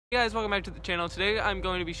Hey guys, welcome back to the channel. Today I'm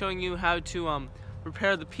going to be showing you how to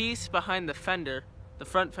repair the piece behind the fender, the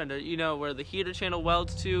front fender, you know, where the heater channel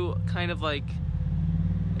welds to, kind of like,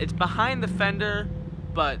 it's behind the fender,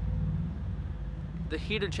 but the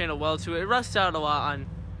heater channel welds to it. It rusts out a lot on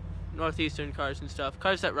Northeastern cars and stuff.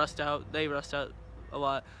 Cars that rust out, they rust out a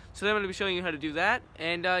lot. So I'm going to be showing you how to do that.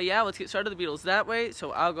 And yeah, let's get started. The Beetle's that way,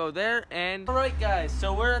 so I'll go there. And alright guys,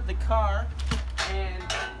 so we're at the car, and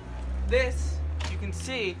this, you can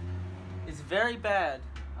see, is very bad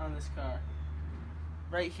on this car.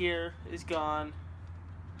 Right here is gone.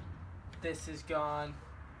 This is gone.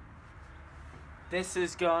 This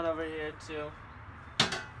is gone over here too.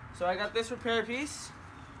 So I got this repair piece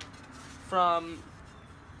from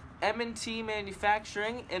M&T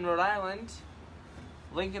Manufacturing in Rhode Island.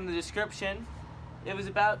 Link in the description. It was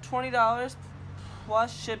about $20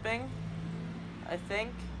 plus shipping, I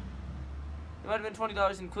think. It might have been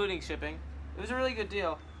 $20 including shipping. It was a really good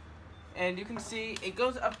deal. And you can see it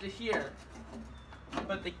goes up to here.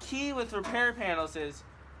 But the key with repair panels is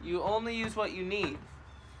you only use what you need.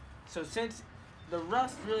 So since the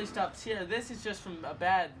rust really stops here, this is just from a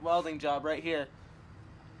bad welding job right here.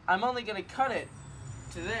 I'm only going to cut it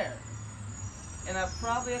to there. And I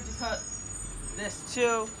probably have to cut this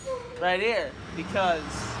too right here, because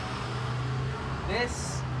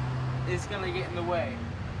this is going to get in the way.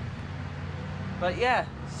 But yeah,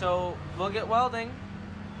 so we'll get welding.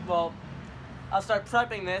 Well, I'll start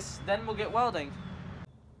prepping this, then we'll get welding.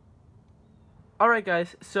 Alright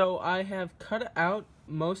guys, so I have cut out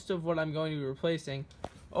most of what I'm going to be replacing.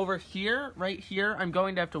 Over here, right here, I'm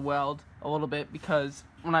going to have to weld a little bit because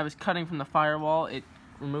when I was cutting from the firewall, it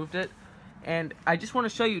removed it. And I just want to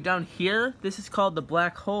show you down here, this is called the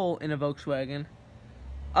black hole in a Volkswagen.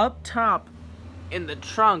 Up top in the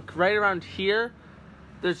trunk, right around here,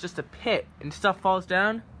 there's just a pit and stuff falls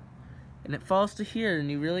down. And it falls to here,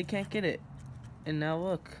 and you really can't get it. And now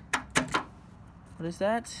look. What is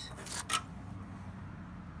that?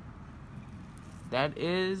 That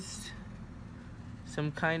is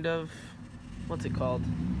some kind of, what's it called?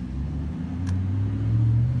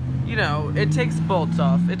 You know, it takes bolts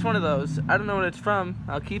off. It's one of those. I don't know what it's from.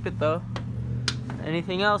 I'll keep it though.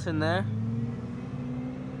 Anything else in there?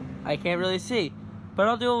 I can't really see. But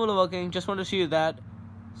I'll do a little looking. Just wanted to show you that.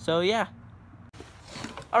 So yeah.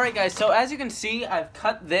 Alright guys, so as you can see, I've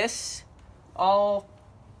cut this all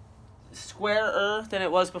squarer than it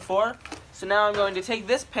was before. So now I'm going to take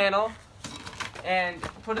this panel and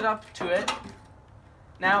put it up to it.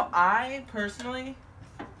 Now I personally,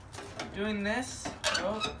 doing this,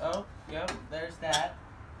 yep, there's that.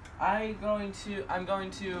 I'm going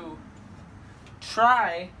to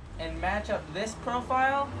try and match up this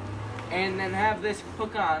profile and then have this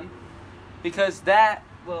hook on, because that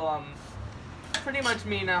will pretty much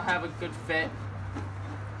mean I'll have a good fit.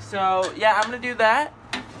 So yeah, I'm gonna do that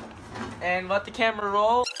and let the camera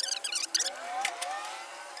roll.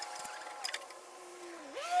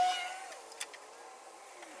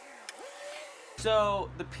 So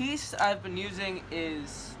the piece I've been using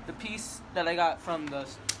is the piece that I got from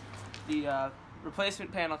the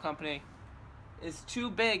replacement panel company. Is too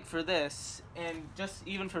big for this, and just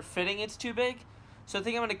even for fitting it's too big. So I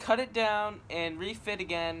think I'm gonna cut it down and refit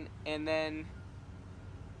again, and then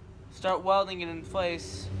start welding it in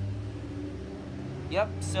place. Yep,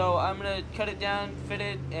 so I'm gonna cut it down, fit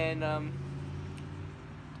it, and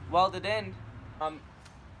weld it in.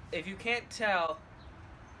 If you can't tell,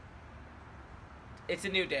 it's a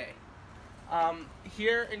new day.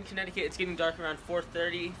 Here in Connecticut, it's getting dark around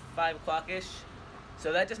 4:30, 5 o'clock-ish.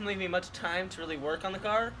 So that doesn't leave me much time to really work on the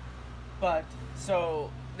car. But, so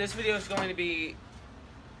this video is going to be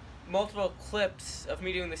multiple clips of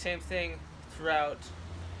me doing the same thing throughout,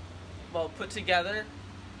 well, put together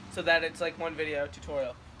so that it's like one video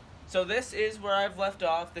tutorial. So this is where I've left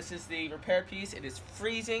off. This is the repair piece. It is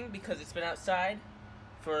freezing because it's been outside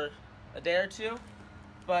for a day or two.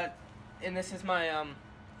 And this is my,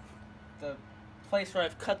 the place where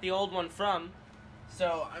I've cut the old one from.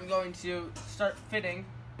 So I'm going to start fitting.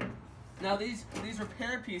 Now these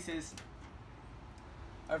repair pieces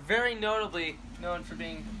are very notably known for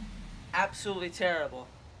being absolutely terrible.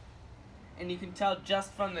 And you can tell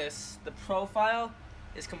just from this, the profile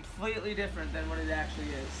is completely different than what it actually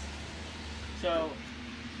is. So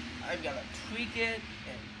I've got to tweak it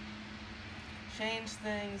and change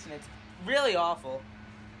things, and it's really awful.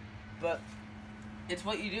 But it's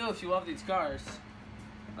what you do if you love these cars,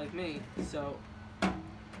 like me. So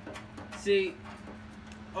see,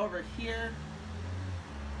 over here,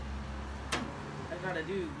 I gotta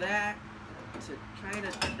do that. to kind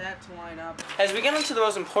of get that to line up. As we get into the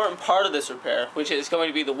most important part of this repair, which is going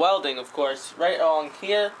to be the welding, of course, right along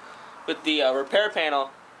here with the repair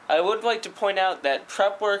panel, I would like to point out that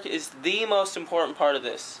prep work is the most important part of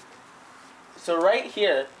this. So right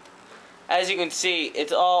here, as you can see,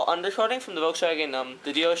 it's all undercoating from the Volkswagen,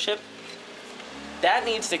 the dealership. That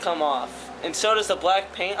needs to come off. And so does the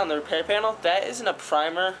black paint on the repair panel. That isn't a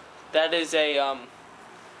primer. That is a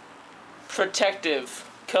protective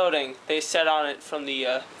coating they set on it from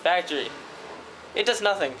the factory. It does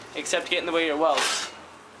nothing except get in the way of your welds.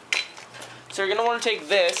 So you're going to want to take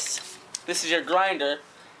this is your grinder,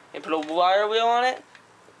 and put a wire wheel on it.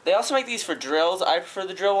 They also make these for drills. I prefer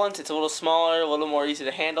the drill ones. It's a little smaller, a little more easy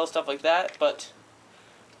to handle, stuff like that, but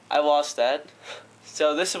I lost that.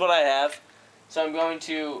 So this is what I have. So I'm going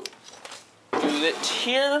to do it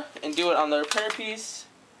here and do it on the repair piece.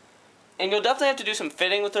 And you'll definitely have to do some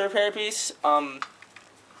fitting with the repair piece.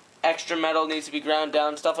 Extra metal needs to be ground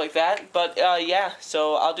down, stuff like that. But yeah,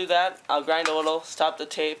 so I'll do that. I'll grind a little, stop the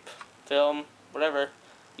tape, film, whatever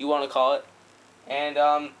you want to call it.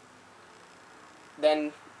 And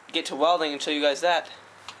then get to welding and show you guys that.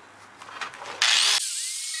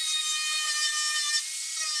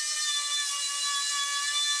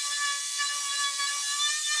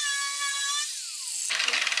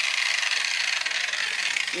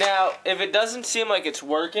 Now, if it doesn't seem like it's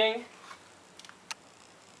working,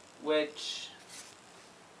 which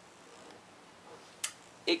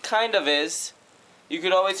it kind of is, you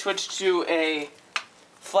could always switch to a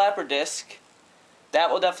flapper disc. That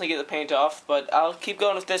will definitely get the paint off, but I'll keep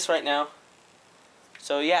going with this right now.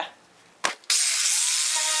 So yeah.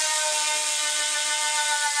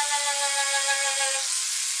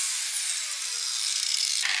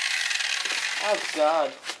 Oh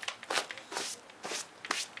God.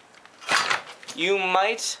 You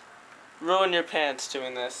might ruin your pants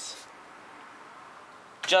doing this.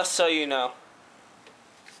 Just so you know.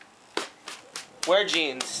 Wear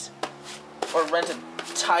jeans. Or rent a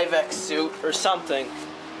Tyvek suit or something.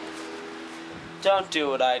 Don't do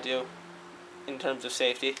what I do in terms of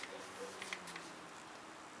safety.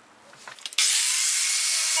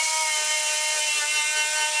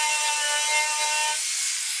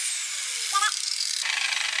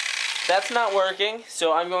 That's not working,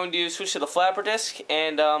 so I'm going to switch to the flapper disc,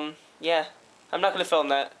 and yeah, I'm not going to film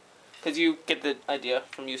that because you get the idea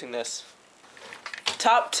from using this.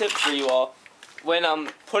 Top tip for you all. When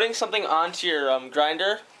putting something onto your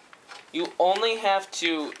grinder, you only have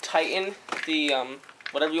to tighten the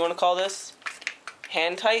whatever you want to call this,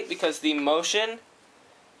 hand tight, because the motion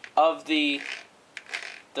of the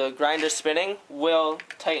grinder spinning will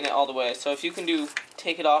tighten it all the way. So if you can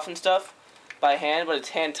take it off and stuff by hand, but it's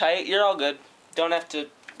hand tight, you're all good. Don't have to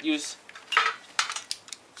use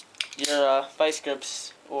your vice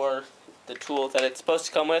grips or the tool that it's supposed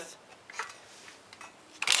to come with.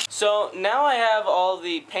 So now I have all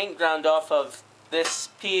the paint ground off of this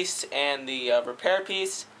piece and the repair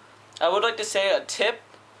piece. I would like to say a tip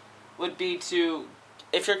would be to,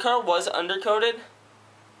 if your car was undercoated,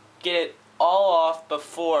 get it all off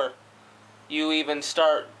before you even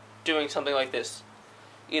start doing something like this.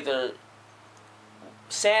 Either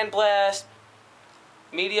sandblast,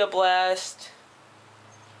 media blast.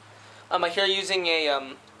 I hear using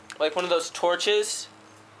a like one of those torches,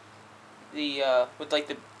 with like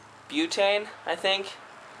the butane, I think,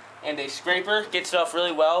 and a scraper gets it off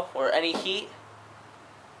really well, or any heat,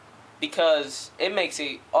 because it makes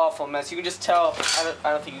a awful mess. You can just tell.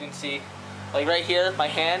 I don't think you can see, like right here, my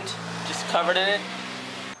hand just covered in it.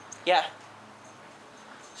 Yeah.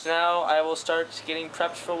 So now I will start getting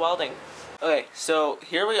prepped for welding. Okay, so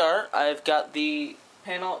here we are. I've got the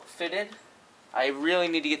panel fitted. I really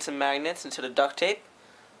need to get some magnets instead of duct tape,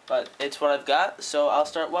 but it's what I've got, so I'll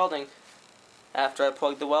start welding after I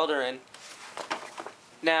plug the welder in.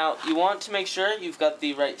 Now, you want to make sure you've got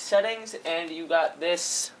the right settings and you got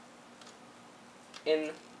this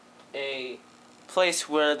in a place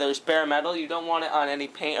where there's bare metal. You don't want it on any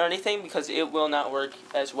paint or anything because it will not work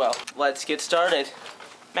as well. Let's get started.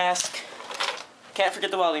 Mask. Can't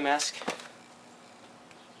forget the welding mask.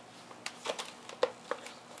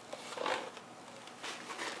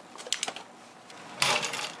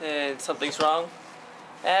 And something's wrong,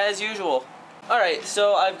 as usual. Alright,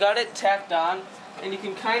 so I've got it tacked on, and you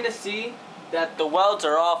can kind of see that the welds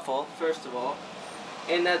are awful, first of all,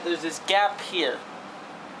 and that there's this gap here.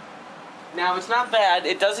 Now, it's not bad.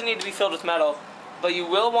 It doesn't need to be filled with metal, but you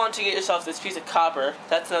will want to get yourself this piece of copper.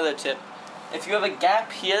 That's another tip. If you have a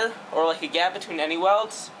gap here, or like a gap between any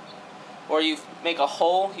welds, or you make a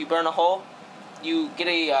hole, you burn a hole, you get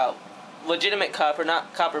a legitimate copper,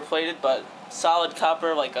 not copper plated, but solid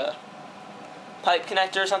copper, like a pipe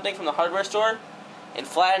connector or something from the hardware store and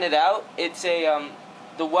flatten it out, it's a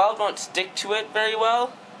the weld won't stick to it very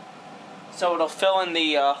well, so it'll fill in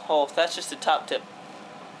the hole. That's just the top tip.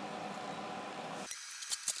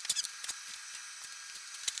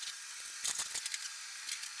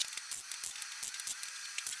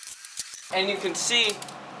 And you can see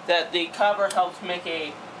that the copper helps make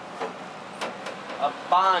a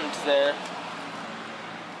bond there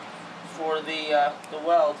for the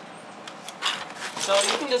weld. So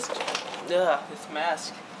you can just, this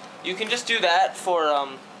mask. You can just do that for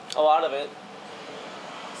a lot of it.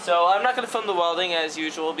 So I'm not going to film the welding as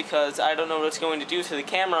usual because I don't know what it's going to do to the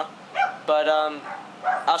camera. But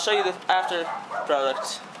I'll show you the after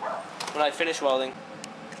product when I finish welding.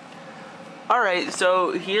 Alright,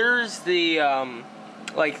 so here's the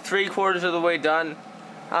like 3/4 of the way done.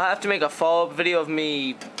 I'll have to make a follow-up video of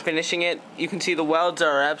me finishing it. You can see the welds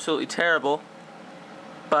are absolutely terrible,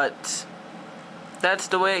 but that's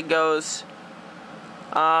the way it goes.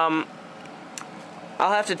 I'll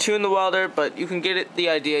have to tune the welder, but you can get the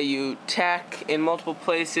idea. You tack in multiple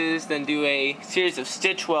places, then do a series of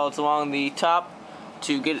stitch welds along the top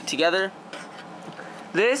to get it together.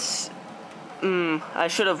 This, I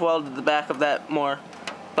should have welded the back of that more,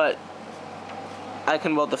 but I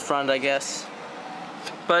can weld the front, I guess.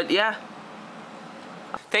 But yeah,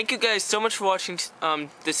 thank you guys so much for watching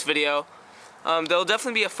this video. There'll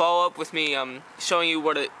definitely be a follow-up with me showing you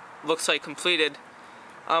what it looks like completed.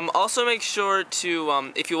 Also make sure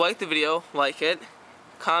to, if you like the video, like it,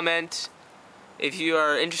 comment. If you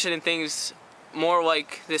are interested in things more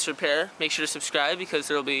like this repair, make sure to subscribe because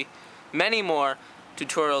there will be many more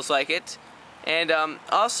tutorials like it. And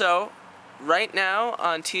also, right now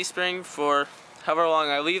on Teespring, for however long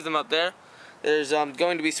I leave them up there, there's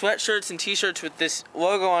going to be sweatshirts and t-shirts with this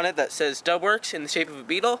logo on it that says Dubwerks in the shape of a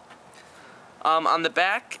beetle. On the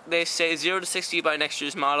back, they say 0 to 60 by next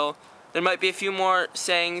year's model. There might be a few more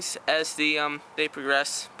sayings as they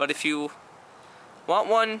progress, but if you want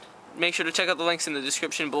one, make sure to check out the links in the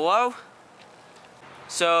description below.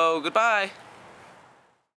 So, goodbye.